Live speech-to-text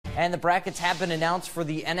And the brackets have been announced for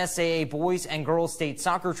the NSAA boys and girls state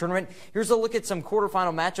soccer tournament. Here's a look at some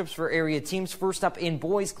quarterfinal matchups for area teams. First up in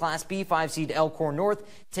boys Class B, 5-seed Elkhorn North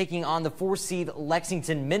taking on the 4-seed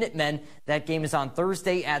Lexington Minutemen. That game is on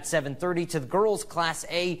Thursday at 7:30. To the girls Class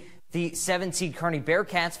A, the 7-seed Kearney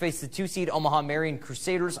Bearcats face the 2-seed Omaha Marion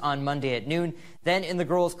Crusaders on Monday at noon. Then in the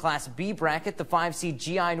girls Class B bracket, the 5-seed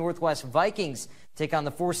GI Northwest Vikings take on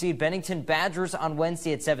the 4-seed Bennington Badgers on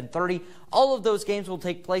Wednesday at 7:30. All of those games will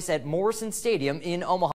take place at Morrison Stadium in Omaha.